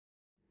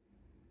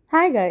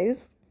Hi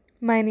guys,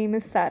 my name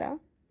is Sarah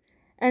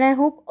and I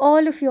hope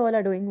all of you all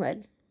are doing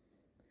well.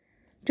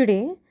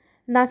 Today,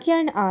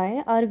 Nakia and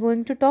I are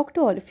going to talk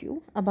to all of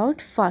you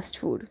about fast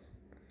food.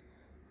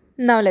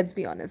 Now let's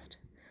be honest.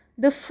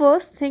 The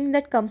first thing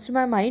that comes to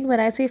my mind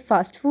when I say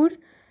fast food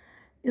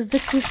is the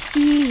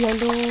crispy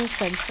yellow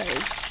french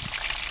fries.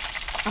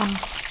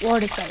 Ah,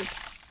 what a sight.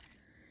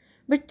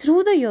 But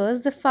through the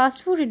years, the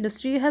fast food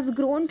industry has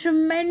grown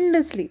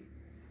tremendously.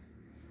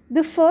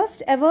 The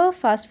first ever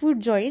fast food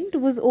joint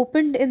was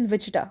opened in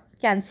Wichita,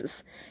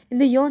 Kansas, in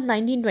the year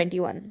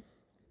 1921.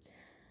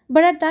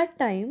 But at that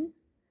time,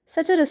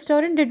 such a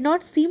restaurant did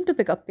not seem to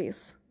pick up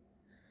pace.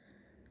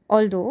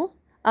 Although,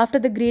 after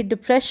the Great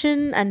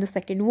Depression and the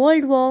Second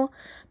World War,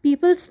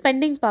 people's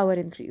spending power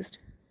increased.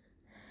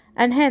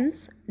 And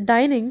hence,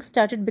 dining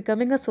started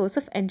becoming a source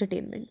of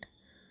entertainment.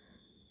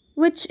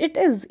 Which it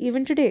is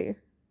even today.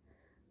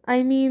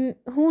 I mean,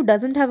 who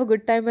doesn't have a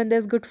good time when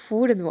there's good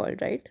food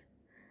involved, right?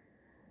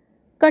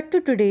 Cut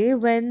to today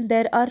when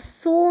there are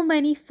so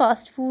many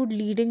fast food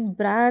leading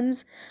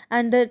brands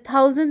and there are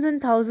thousands and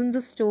thousands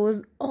of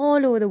stores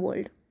all over the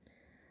world.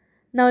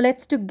 Now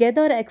let's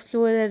together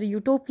explore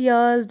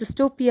utopias,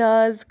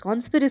 dystopias,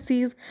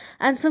 conspiracies,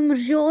 and some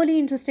really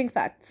interesting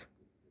facts.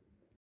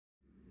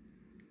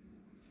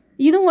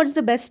 You know what's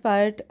the best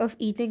part of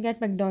eating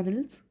at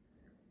McDonald's?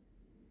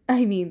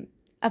 I mean,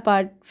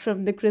 apart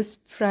from the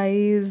crisp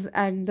fries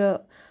and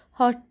the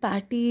hot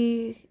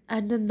patty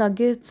and the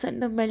nuggets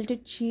and the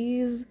melted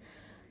cheese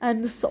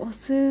and the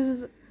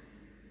sauces.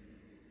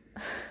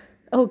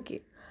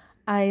 Okay,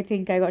 I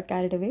think I got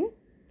carried away.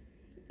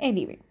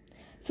 Anyway,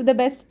 so the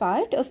best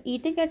part of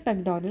eating at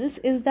McDonald's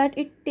is that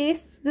it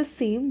tastes the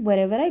same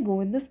wherever I go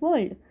in this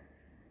world.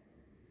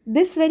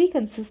 This very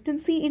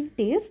consistency in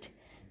taste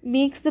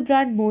makes the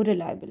brand more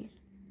reliable.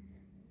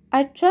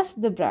 I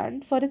trust the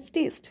brand for its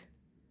taste.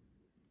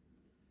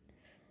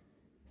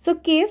 So,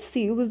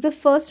 KFC was the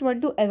first one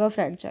to ever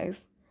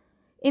franchise.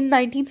 In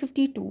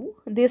 1952,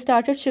 they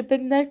started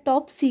shipping their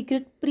top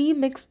secret pre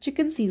mixed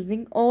chicken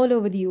seasoning all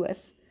over the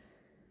US.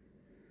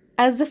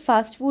 As the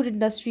fast food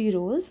industry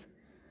rose,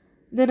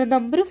 then a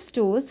number of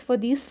stores for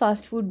these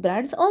fast food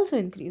brands also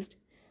increased.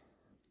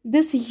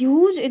 This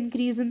huge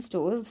increase in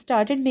stores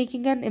started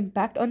making an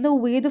impact on the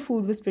way the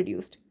food was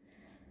produced.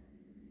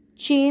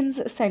 Chains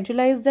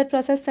centralized their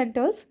process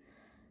centers,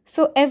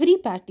 so every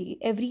patty,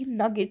 every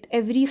nugget,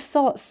 every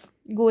sauce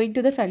going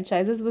to the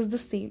franchises was the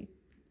same.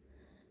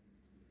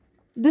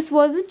 This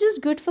wasn't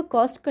just good for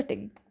cost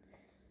cutting,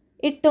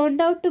 it turned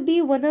out to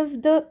be one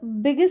of the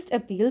biggest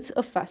appeals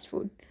of fast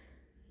food.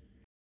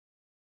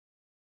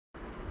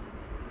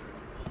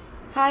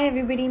 Hi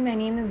everybody, my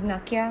name is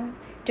Nakia.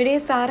 Today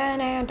Sarah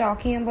and I are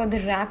talking about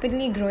the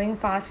rapidly growing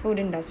fast food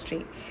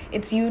industry,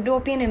 its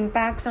utopian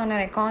impacts on our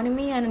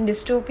economy and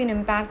dystopian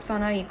impacts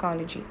on our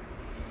ecology.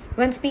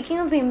 When speaking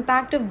of the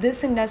impact of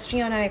this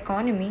industry on our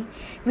economy,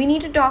 we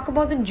need to talk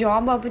about the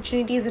job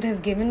opportunities it has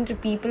given to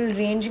people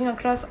ranging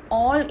across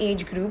all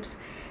age groups,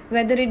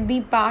 whether it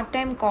be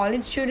part-time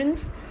college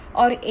students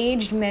or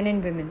aged men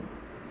and women.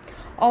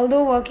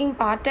 Although working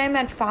part time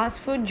at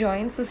fast food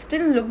joints is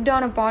still looked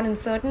down upon in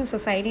certain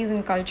societies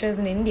and cultures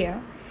in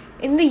India,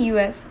 in the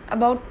US,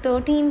 about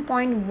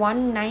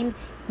 13.19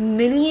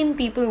 million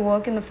people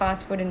work in the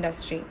fast food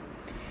industry.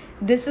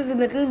 This is a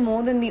little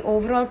more than the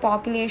overall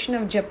population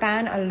of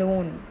Japan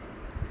alone.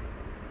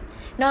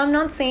 Now, I'm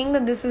not saying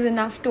that this is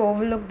enough to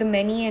overlook the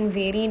many and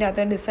varied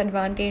other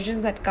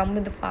disadvantages that come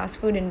with the fast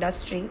food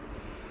industry,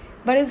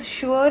 but is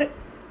sure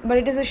but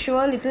it is a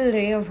sure little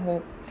ray of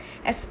hope,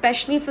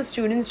 especially for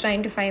students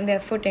trying to find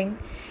their footing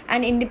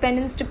and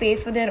independence to pay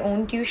for their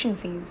own tuition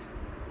fees.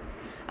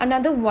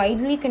 Another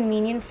widely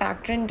convenient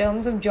factor in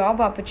terms of job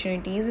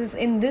opportunities is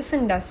in this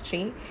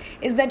industry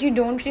is that you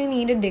don't really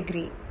need a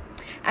degree.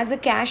 As a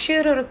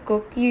cashier or a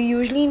cook, you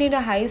usually need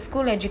a high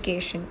school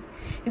education.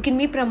 You can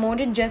be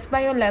promoted just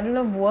by your level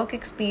of work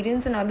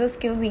experience and other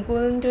skills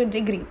equivalent to a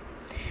degree.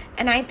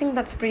 And I think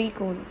that's pretty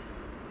cool.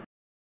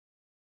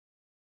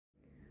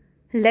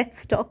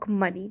 Let's talk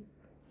money.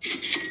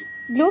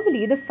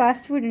 Globally, the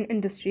fast food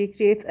industry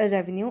creates a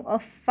revenue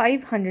of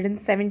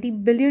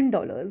 $570 billion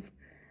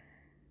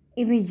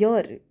in a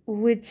year,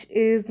 which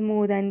is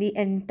more than the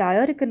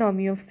entire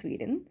economy of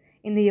Sweden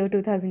in the year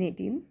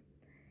 2018.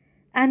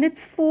 And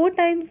it's four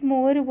times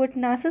more what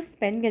NASA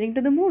spent getting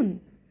to the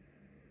moon.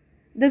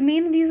 The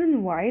main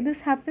reason why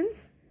this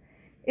happens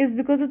is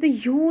because of the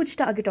huge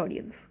target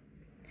audience.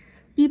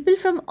 People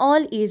from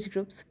all age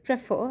groups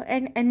prefer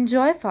and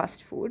enjoy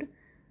fast food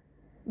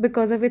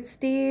because of its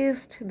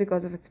taste,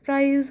 because of its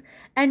price,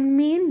 and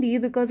mainly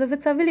because of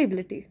its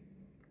availability.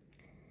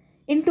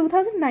 In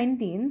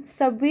 2019,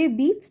 Subway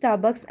beat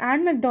Starbucks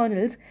and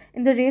McDonald's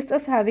in the race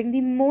of having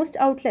the most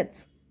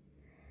outlets.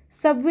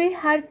 Subway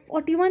had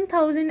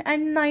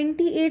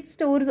 41,098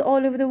 stores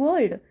all over the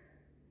world.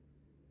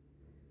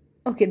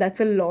 Okay, that's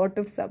a lot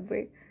of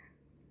Subway.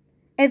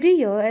 Every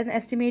year, an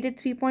estimated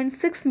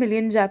 3.6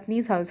 million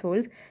Japanese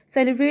households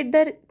celebrate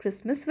their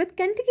Christmas with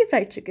Kentucky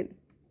Fried Chicken.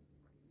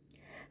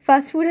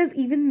 Fast food has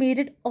even made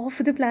it off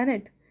the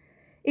planet.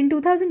 In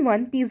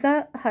 2001,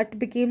 Pizza Hut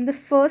became the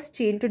first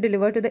chain to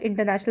deliver to the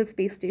International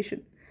Space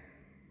Station.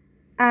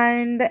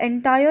 And the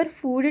entire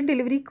food and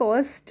delivery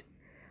cost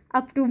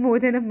up to more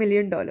than $1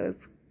 million.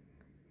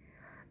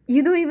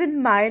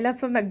 Even my love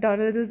for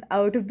McDonald's is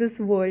out of this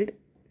world,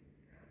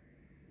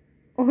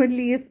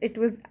 only if it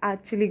was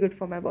actually good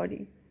for my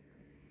body.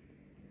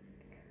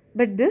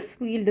 But this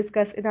we'll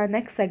discuss in our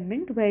next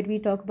segment where we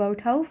talk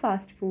about how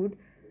fast food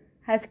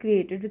has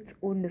created its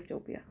own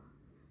dystopia.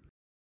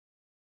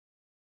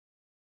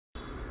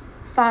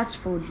 Fast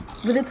food,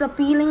 with its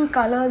appealing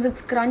colors,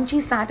 its crunchy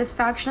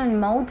satisfaction,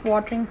 and mouth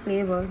watering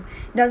flavors,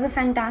 does a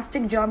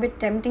fantastic job at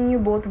tempting you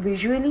both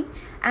visually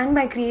and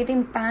by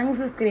creating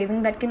pangs of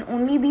craving that can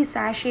only be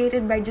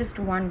satiated by just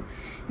one.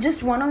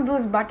 Just one of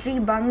those buttery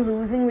buns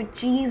oozing with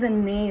cheese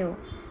and mayo.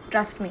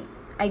 Trust me,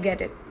 I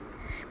get it.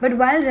 But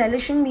while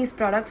relishing these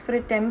products for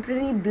a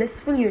temporary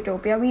blissful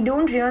utopia, we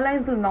don't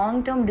realize the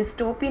long term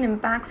dystopian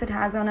impacts it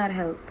has on our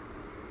health.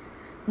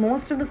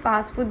 Most of the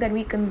fast food that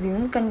we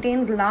consume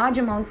contains large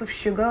amounts of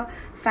sugar,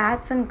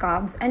 fats, and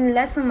carbs, and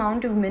less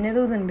amount of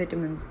minerals and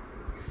vitamins.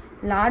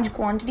 Large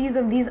quantities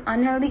of these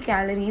unhealthy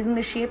calories in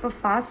the shape of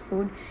fast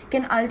food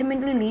can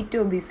ultimately lead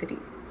to obesity.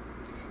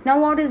 Now,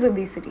 what is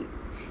obesity?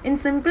 In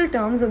simple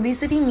terms,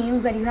 obesity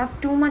means that you have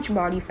too much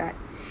body fat.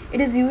 It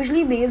is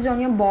usually based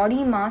on your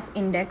body mass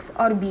index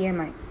or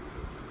BMI.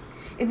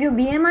 If your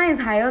BMI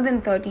is higher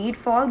than 30, it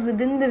falls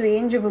within the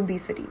range of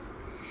obesity.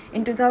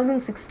 In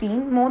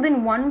 2016, more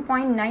than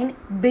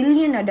 1.9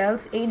 billion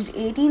adults aged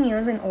 18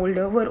 years and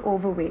older were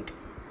overweight.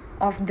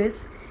 Of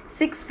this,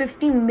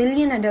 650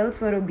 million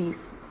adults were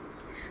obese.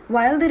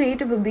 While the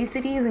rate of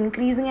obesity is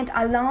increasing at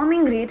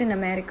alarming rate in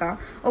America,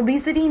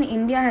 obesity in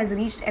India has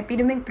reached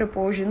epidemic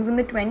proportions in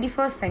the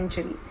 21st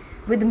century,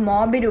 with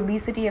morbid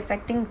obesity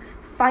affecting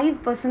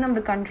 5% of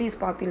the country's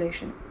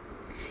population.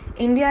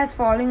 India is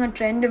following a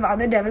trend of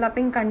other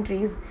developing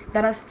countries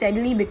that are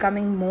steadily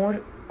becoming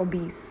more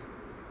obese.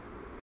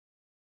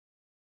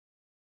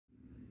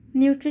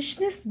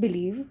 Nutritionists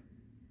believe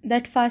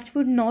that fast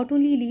food not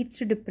only leads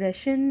to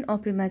depression or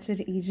premature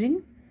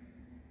aging,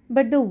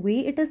 but the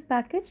way it is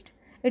packaged,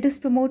 it is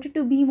promoted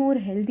to be more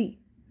healthy,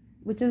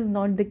 which is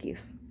not the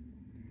case.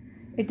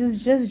 It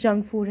is just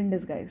junk food in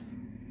disguise.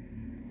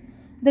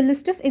 The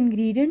list of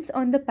ingredients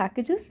on the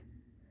packages,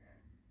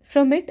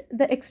 from it,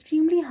 the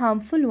extremely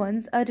harmful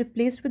ones are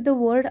replaced with the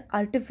word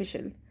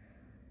artificial,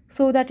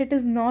 so that it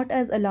is not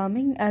as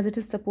alarming as it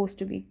is supposed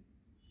to be.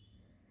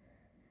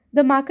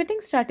 The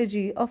marketing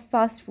strategy of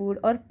fast food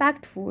or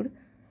packed food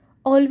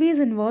always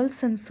involves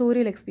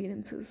sensorial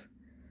experiences.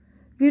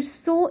 We're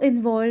so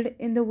involved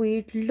in the way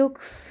it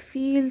looks,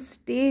 feels,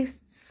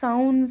 tastes,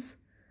 sounds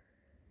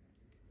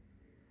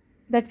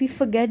that we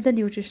forget the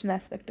nutrition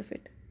aspect of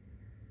it.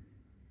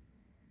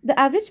 The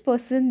average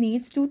person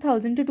needs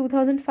 2000 to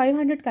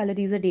 2500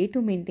 calories a day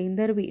to maintain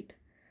their weight.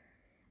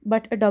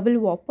 But a double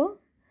Whopper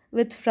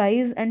with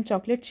fries and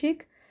chocolate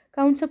shake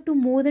counts up to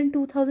more than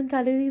 2000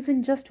 calories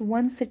in just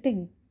one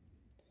sitting.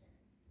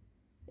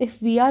 If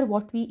we are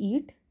what we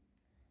eat,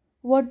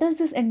 what does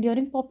this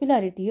enduring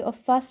popularity of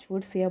fast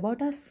food say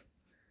about us?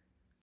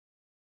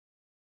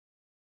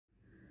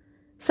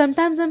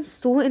 Sometimes I'm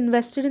so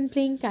invested in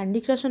playing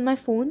Candy Crush on my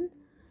phone,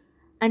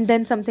 and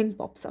then something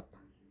pops up.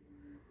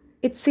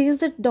 It says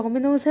that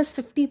Domino's has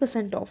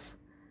 50% off.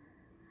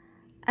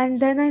 And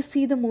then I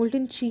see the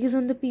molten cheese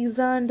on the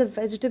pizza and the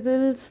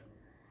vegetables,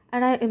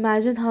 and I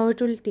imagine how it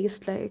will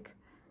taste like.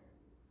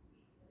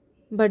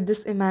 But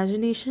this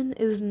imagination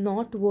is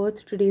not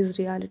worth today's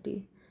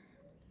reality.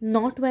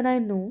 Not when I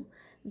know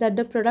that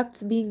the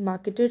products being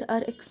marketed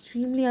are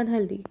extremely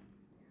unhealthy.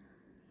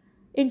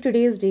 In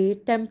today's day,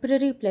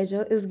 temporary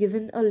pleasure is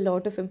given a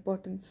lot of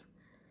importance.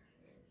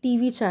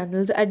 TV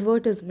channels,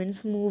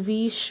 advertisements,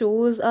 movies,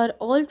 shows are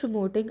all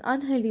promoting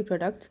unhealthy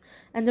products,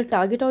 and the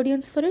target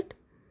audience for it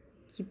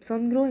keeps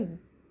on growing.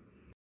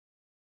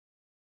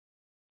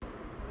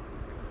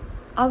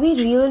 Are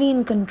we really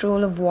in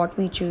control of what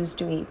we choose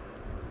to eat?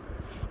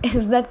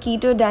 Is that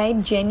keto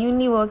diet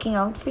genuinely working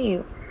out for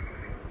you?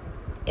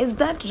 Is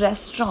that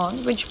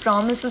restaurant which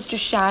promises to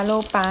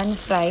shallow pan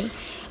fry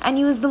and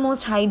use the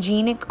most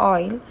hygienic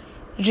oil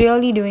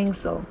really doing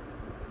so?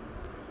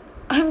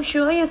 I'm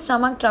sure your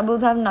stomach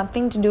troubles have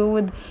nothing to do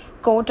with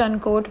quote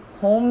unquote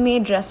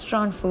homemade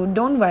restaurant food,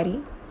 don't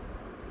worry.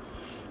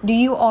 Do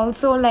you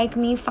also, like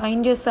me,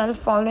 find yourself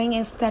following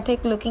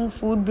aesthetic looking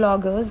food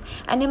bloggers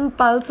and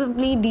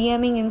impulsively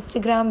DMing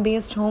Instagram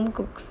based home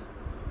cooks?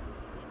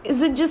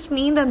 Is it just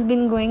me that's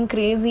been going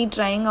crazy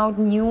trying out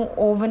new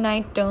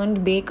overnight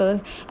turned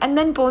bakers and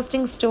then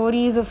posting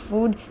stories of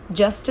food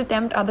just to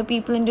tempt other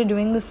people into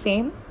doing the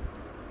same?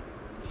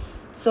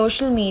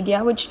 Social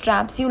media, which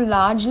traps you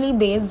largely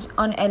based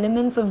on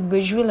elements of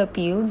visual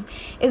appeals,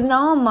 is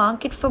now a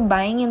market for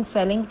buying and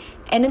selling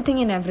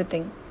anything and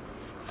everything.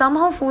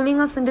 Somehow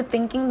fooling us into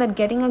thinking that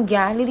getting a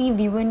gallery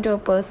view into a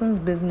person's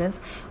business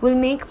will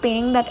make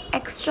paying that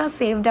extra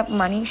saved up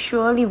money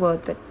surely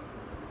worth it.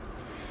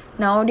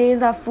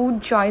 Nowadays, our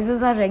food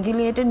choices are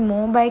regulated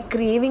more by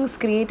cravings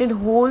created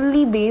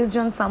wholly based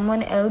on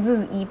someone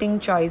else's eating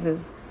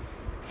choices.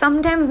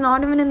 sometimes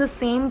not even in the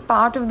same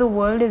part of the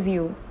world as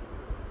you.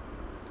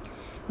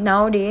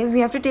 Nowadays, we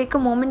have to take a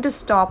moment to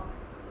stop,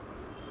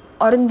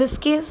 or in this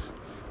case,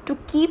 to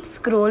keep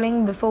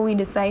scrolling before we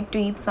decide to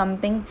eat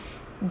something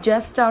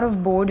just out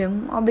of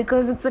boredom or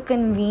because it's a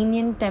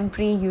convenient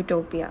temporary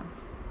utopia.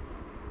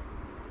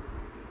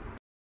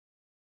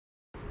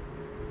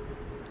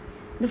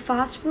 The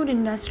fast food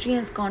industry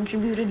has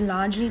contributed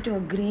largely to a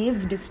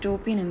grave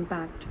dystopian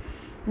impact,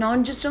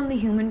 not just on the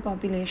human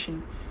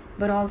population,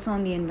 but also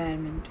on the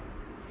environment.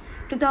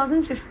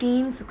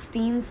 2015,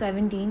 16,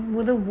 17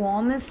 were the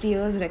warmest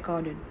years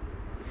recorded.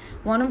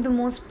 One of the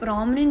most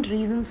prominent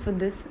reasons for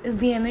this is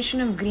the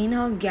emission of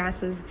greenhouse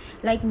gases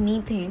like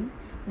methane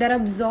that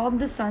absorb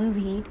the sun's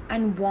heat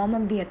and warm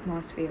up the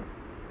atmosphere.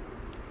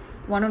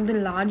 One of the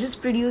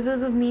largest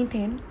producers of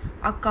methane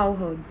are cow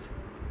herds.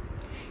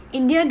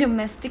 India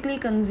domestically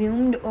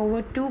consumed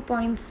over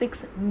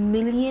 2.6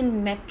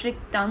 million metric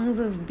tons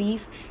of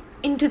beef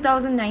in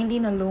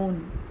 2019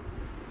 alone.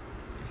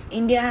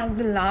 India has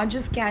the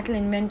largest cattle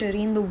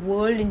inventory in the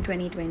world in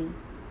 2020.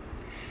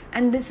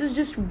 And this is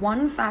just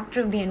one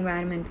factor of the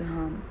environmental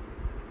harm.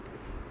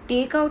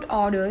 Takeout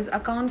orders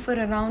account for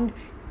around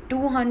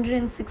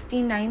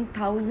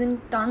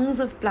 269,000 tons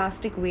of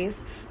plastic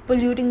waste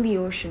polluting the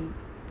ocean.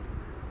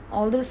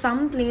 Although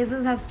some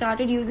places have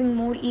started using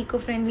more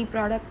eco-friendly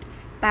product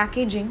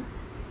packaging,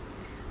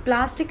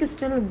 plastic is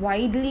still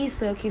widely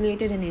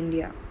circulated in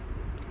India.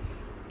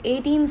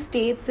 18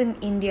 states in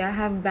India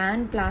have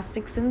banned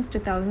plastic since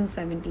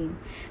 2017,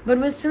 but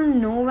we're still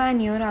nowhere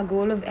near our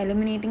goal of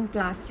eliminating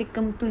plastic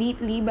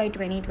completely by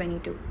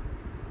 2022.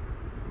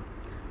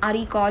 Our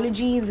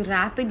ecology is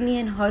rapidly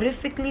and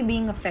horrifically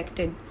being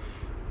affected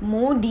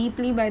more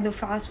deeply by the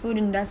fast food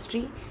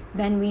industry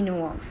than we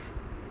know of.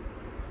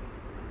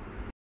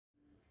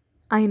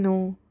 I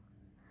know.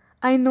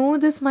 I know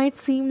this might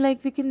seem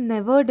like we can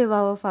never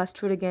devour fast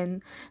food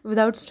again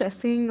without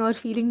stressing or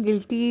feeling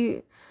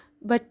guilty,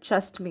 but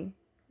trust me,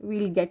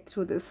 we'll get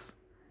through this.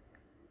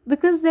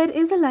 Because there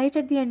is a light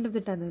at the end of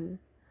the tunnel.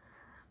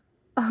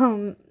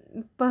 Um,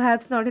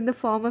 Perhaps not in the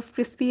form of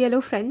crispy yellow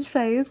french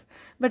fries,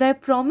 but I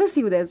promise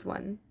you there's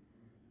one.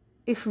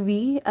 If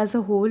we as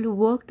a whole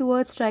work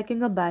towards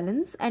striking a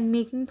balance and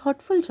making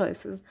thoughtful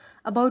choices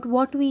about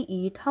what we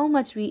eat, how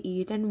much we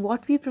eat, and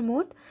what we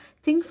promote,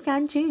 things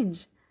can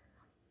change.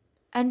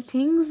 And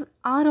things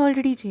are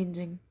already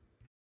changing.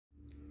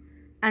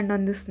 And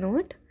on this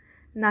note,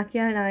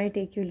 Nakia and I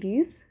take you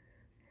leave.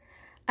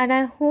 And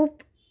I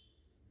hope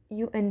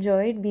you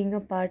enjoyed being a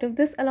part of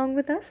this along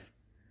with us.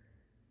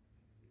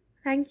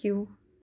 Thank you.